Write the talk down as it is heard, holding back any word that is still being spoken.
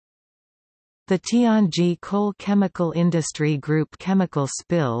The Tianji Coal Chemical Industry Group chemical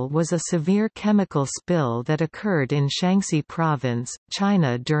spill was a severe chemical spill that occurred in Shaanxi Province,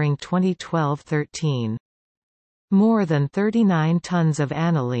 China during 2012–13. More than 39 tons of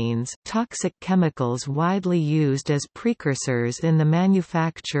anilines, toxic chemicals widely used as precursors in the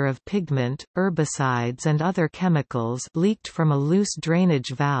manufacture of pigment, herbicides and other chemicals, leaked from a loose drainage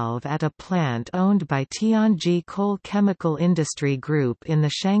valve at a plant owned by Tianji Coal Chemical Industry Group in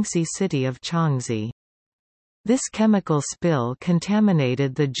the Shaanxi city of Changzhi. This chemical spill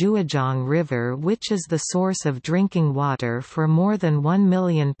contaminated the Zhuojiang River, which is the source of drinking water for more than 1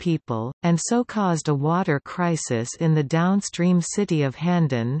 million people, and so caused a water crisis in the downstream city of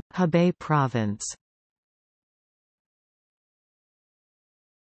Handan, Hebei Province.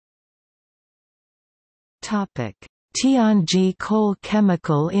 Tianji Coal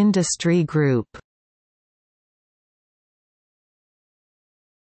Chemical Industry Group.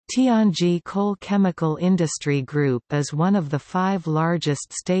 Tianji Coal Chemical Industry Group is one of the 5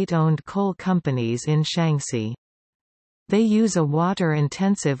 largest state-owned coal companies in Shaanxi. They use a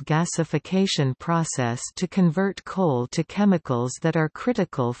water-intensive gasification process to convert coal to chemicals that are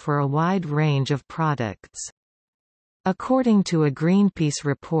critical for a wide range of products. According to a Greenpeace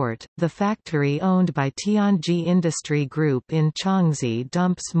report, the factory owned by Tianji Industry Group in Changzhi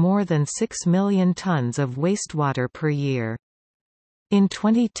dumps more than 6 million tons of wastewater per year. In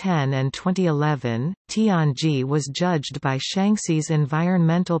 2010 and 2011, Tianji was judged by Shaanxi's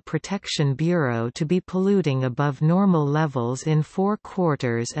Environmental Protection Bureau to be polluting above normal levels in 4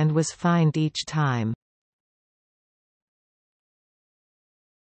 quarters and was fined each time.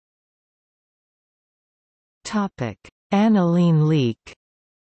 Aniline leak.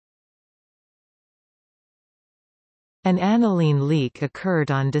 An aniline leak occurred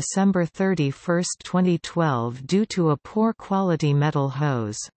on December 31, 2012 due to a poor quality metal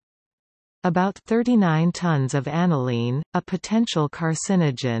hose. About 39 tons of aniline, a potential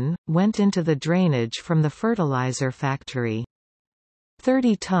carcinogen, went into the drainage from the fertilizer factory.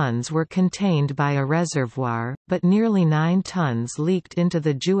 30 tons were contained by a reservoir, but nearly 9 tons leaked into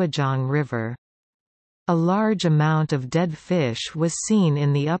the Zhuojiang River. A large amount of dead fish was seen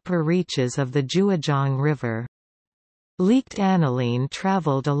in the upper reaches of the Zhuojiang River. Leaked aniline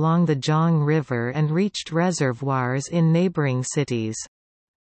traveled along the Jiang River and reached reservoirs in neighboring cities.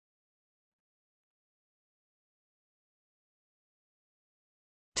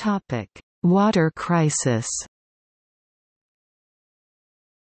 Water crisis.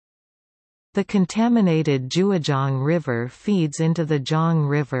 The contaminated Zhuojiang River feeds into the Jiang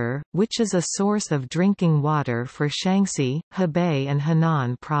River, which is a source of drinking water for Shaanxi, Hebei and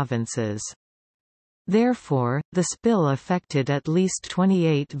Henan provinces. Therefore, the spill affected at least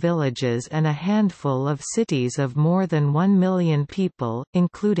 28 villages and a handful of cities of more than 1 million people,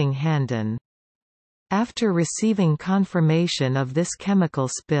 including Handan. After receiving confirmation of this chemical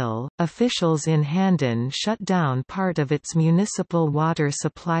spill, officials in Handan shut down part of its municipal water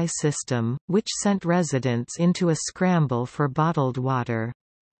supply system, which sent residents into a scramble for bottled water.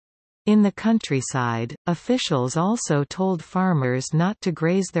 In the countryside, officials also told farmers not to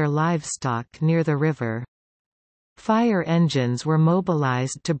graze their livestock near the river. Fire engines were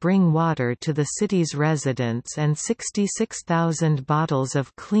mobilized to bring water to the city's residents, and 66,000 bottles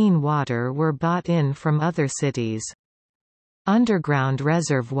of clean water were bought in from other cities. Underground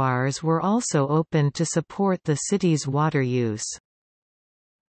reservoirs were also opened to support the city's water use.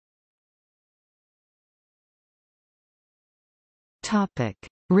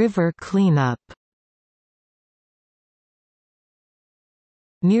 River cleanup.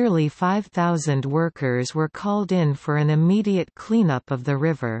 Nearly 5,000 workers were called in for an immediate cleanup of the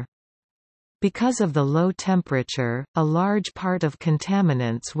river. Because of the low temperature, a large part of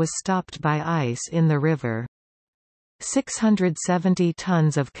contaminants was stopped by ice in the river. 670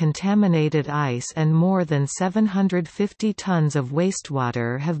 tons of contaminated ice and more than 750 tons of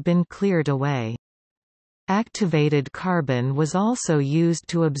wastewater have been cleared away. Activated carbon was also used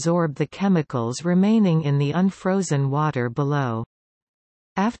to absorb the chemicals remaining in the unfrozen water below.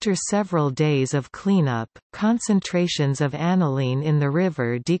 After several days of cleanup, concentrations of aniline in the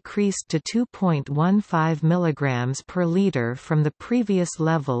river decreased to 2.15 mg per liter from the previous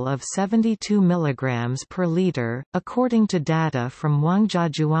level of 72 mg per liter, according to data from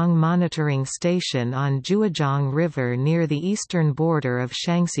Wangjiajuang Monitoring Station on Zhuojiang River near the eastern border of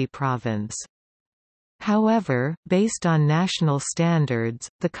Shaanxi Province. However, based on national standards,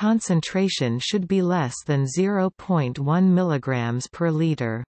 the concentration should be less than 0.1 mg per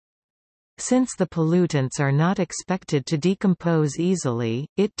liter. Since the pollutants are not expected to decompose easily,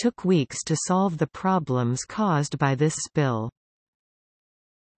 it took weeks to solve the problems caused by this spill.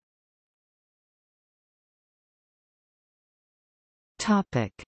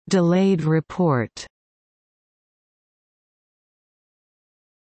 Delayed report.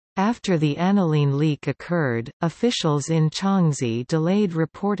 After the aniline leak occurred, officials in Tianji delayed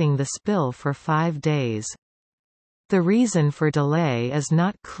reporting the spill for 5 days. The reason for delay is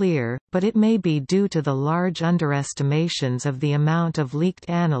not clear, but it may be due to the large underestimations of the amount of leaked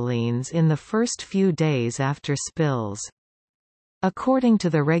anilines in the first few days after spills. According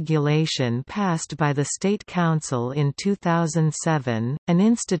to the regulation passed by the State Council in 2007, an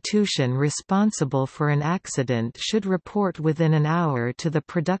institution responsible for an accident should report within an hour to the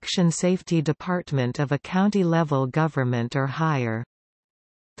Production Safety Department of a county-level government or higher.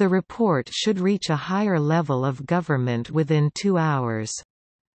 The report should reach a higher level of government within 2 hours.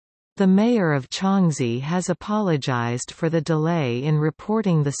 The mayor of Tianji has apologized for the delay in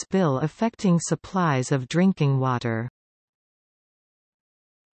reporting the spill affecting supplies of drinking water.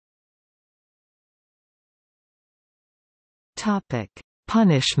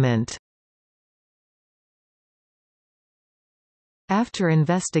 Punishment. After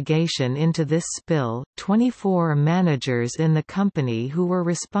investigation into this spill, 24 managers in the company who were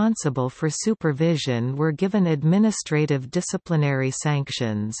responsible for supervision were given administrative disciplinary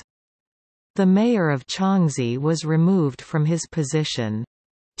sanctions. The mayor of Tianji was removed from his position.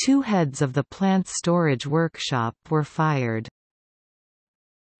 2 heads of the plant's storage workshop were fired.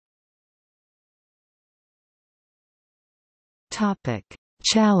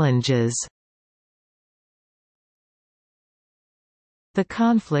 Challenges. The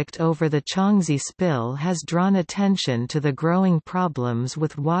conflict over the Tianji spill has drawn attention to the growing problems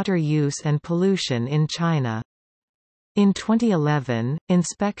with water use and pollution in China. In 2011,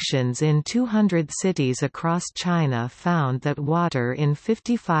 inspections in 200 cities across China found that water in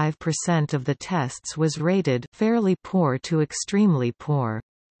 55% of the tests was rated fairly poor to extremely poor.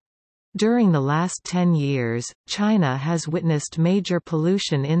 During the last 10 years, China has witnessed major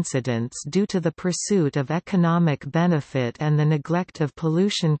pollution incidents due to the pursuit of economic benefit and the neglect of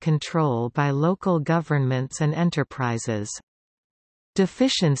pollution control by local governments and enterprises.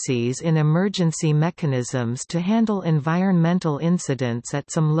 Deficiencies in emergency mechanisms to handle environmental incidents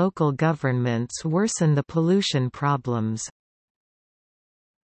at some local governments worsen the pollution problems.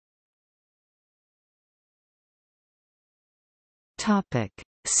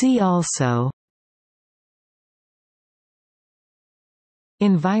 See also: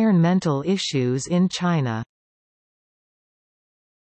 Environmental issues in China.